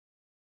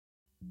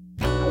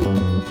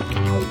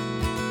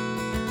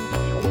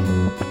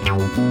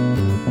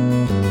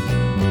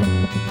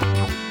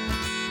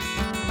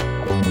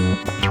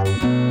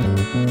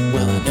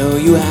Well, I know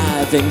you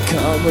haven't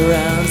come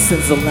around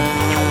since the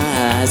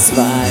last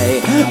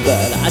fight,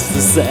 but I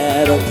still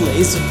set a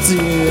place for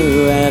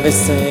two every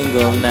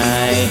single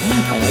night.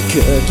 And I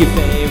cook your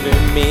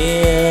favorite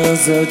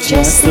meals, oh,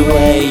 just the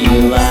way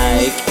you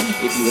like.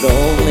 If you would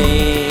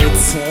only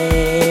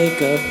take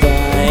a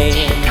bite,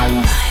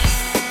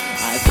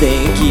 I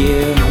think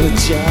you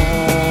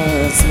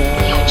just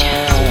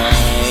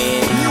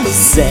might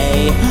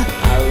say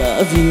I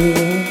love you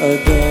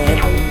again.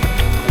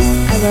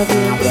 Love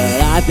you.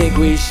 But I think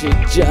we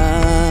should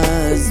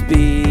just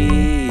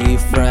be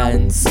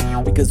friends,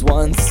 because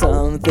once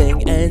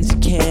something ends, you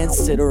can't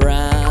sit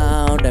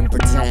around and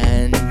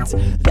pretend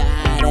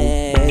that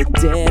it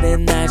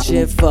didn't. That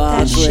shit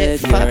fucks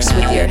with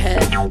your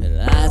head. And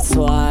that's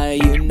why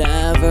you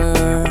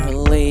never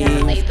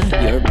leave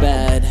your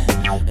bed.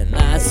 And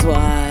that's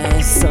why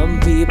some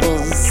people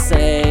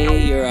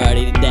say you're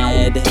already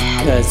dead,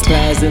 cause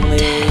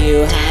presently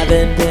you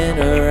haven't been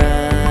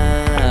around.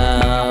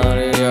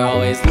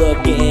 Always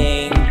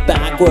looking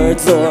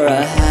backwards or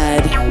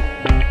ahead.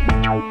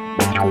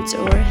 Backwards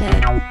or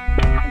ahead.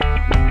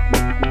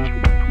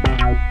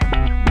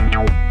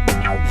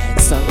 And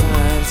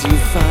sometimes you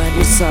find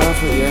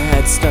yourself with your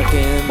head stuck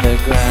in the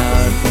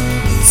ground.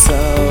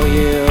 So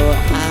you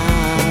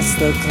ask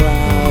the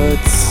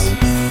clouds,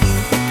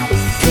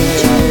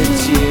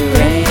 could you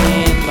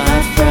rain,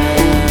 my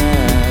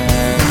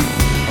friend,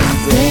 and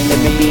bring the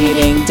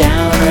beating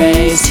down,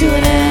 race to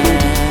an end?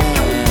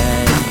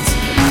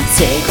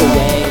 Take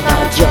away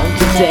my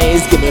drunken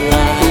days, give me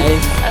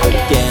life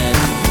again.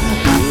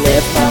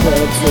 Lift my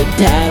hooks with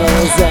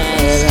pedals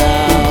and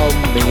help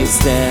me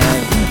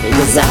stand,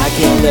 because I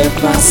can't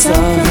lift myself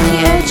from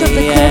the edge of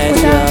the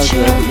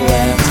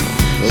cliff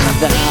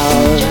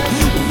without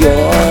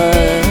your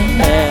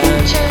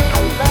hand.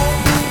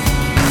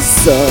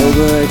 So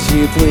would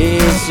you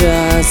please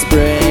just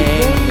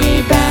bring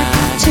me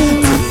back to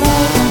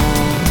life?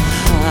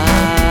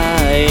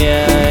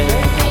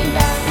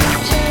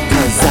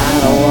 I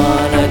don't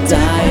wanna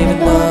die, even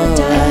though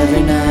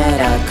every night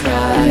I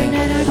cry,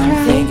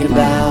 thinking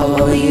about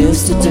what we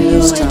used to do,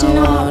 and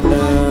I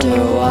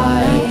wonder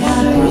why.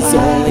 It was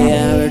only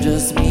ever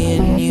just me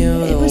and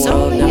you. The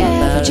world never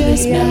mattered,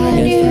 this never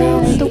get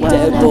through. The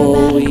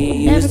deadbolt we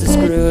used to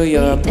screw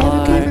your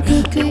apart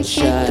and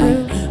shut.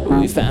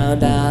 We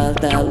found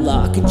out that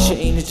lock and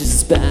chain is just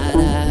as bad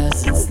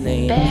as its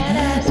name.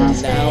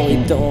 And now we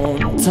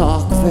don't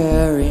talk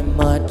very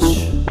much,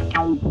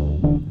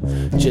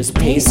 just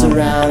pace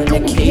around,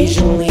 and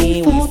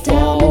occasionally we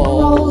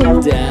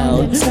fall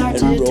down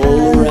and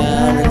roll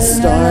around and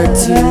start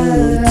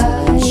to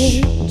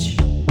touch,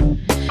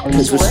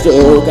 cause we're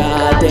so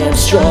goddamn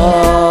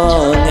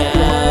strung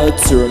out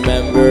to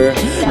remember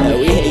that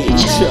we hate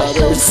each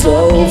other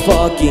so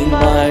fucking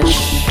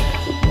much.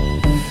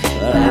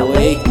 But I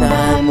wake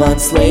 9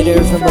 months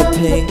later from a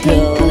pink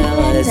pill and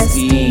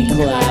LSD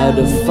cloud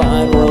to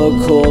find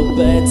world cold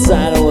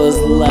bedside. I was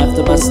left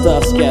and my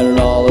stuff scattered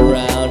all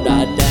around.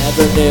 I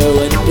never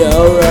knew a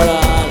no wrote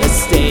on a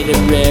stained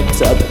and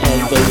ripped up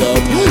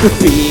envelope would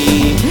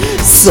be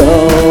so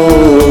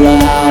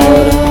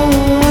loud.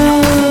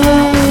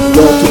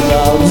 Looking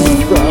up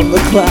from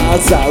the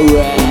clouds I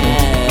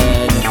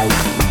read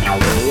the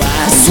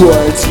last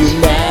words you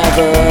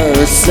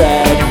never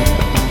said.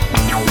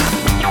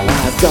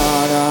 I've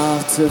gone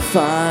off to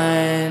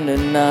find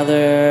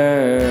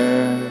another.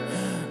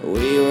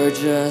 We were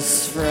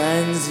just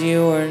friends,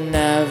 you were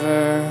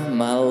never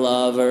my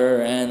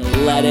lover. And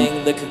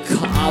letting the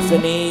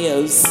cacophony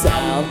of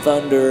sound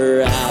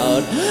thunder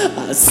out,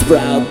 I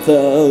sprout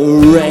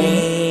the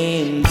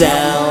rain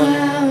down,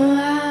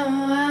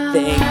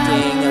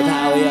 thinking of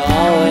how we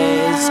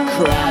always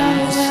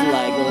crash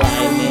like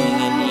lightning,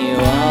 and you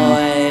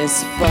always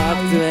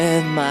fucked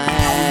with my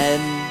head.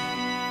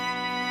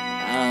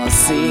 I don't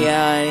see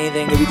how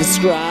anything could be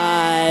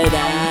described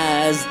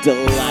as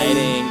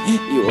delighting.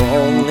 You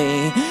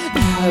only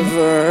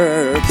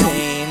ever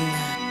pain.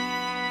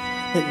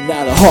 And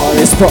now the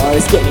hardest part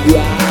is getting you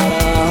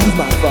out of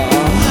my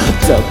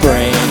fucked up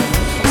brain.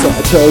 So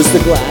I chose the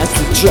glass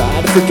to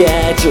try to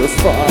forget your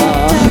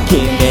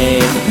fucking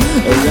name.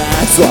 And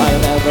that's why I'll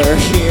never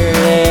hear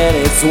it,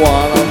 it's one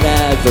I'll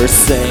never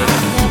sing.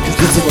 Cause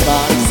it's a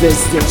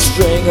non-existent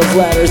string of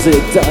letters,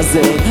 it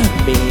doesn't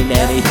mean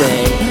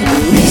anything.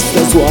 At least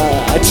that's what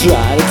I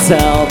try to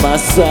tell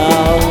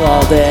myself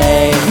all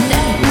day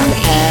and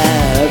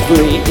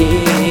every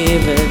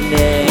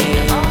evening.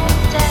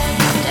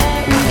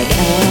 And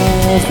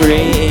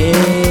every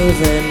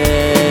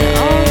evening.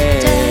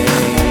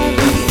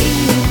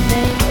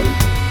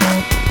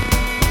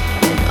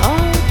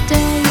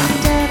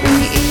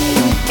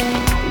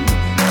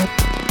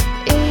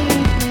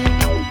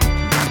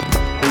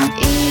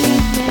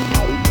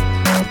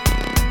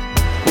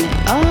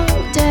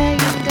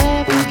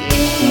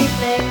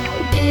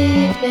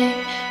 Evening,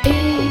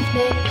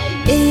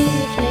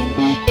 evening,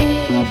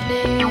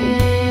 evening.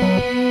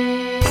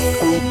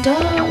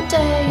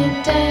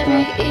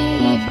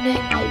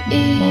 evening,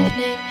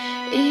 evening,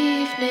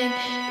 evening,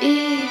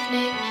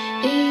 evening,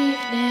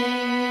 evening.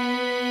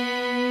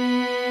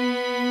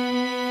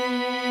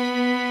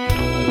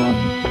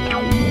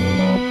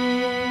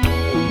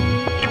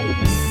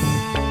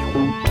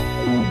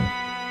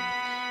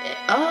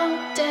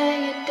 All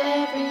day and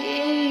every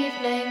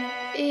evening,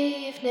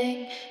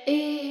 evening,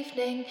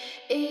 evening,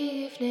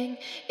 evening,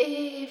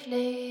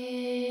 evening,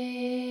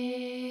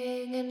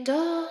 and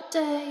all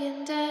day.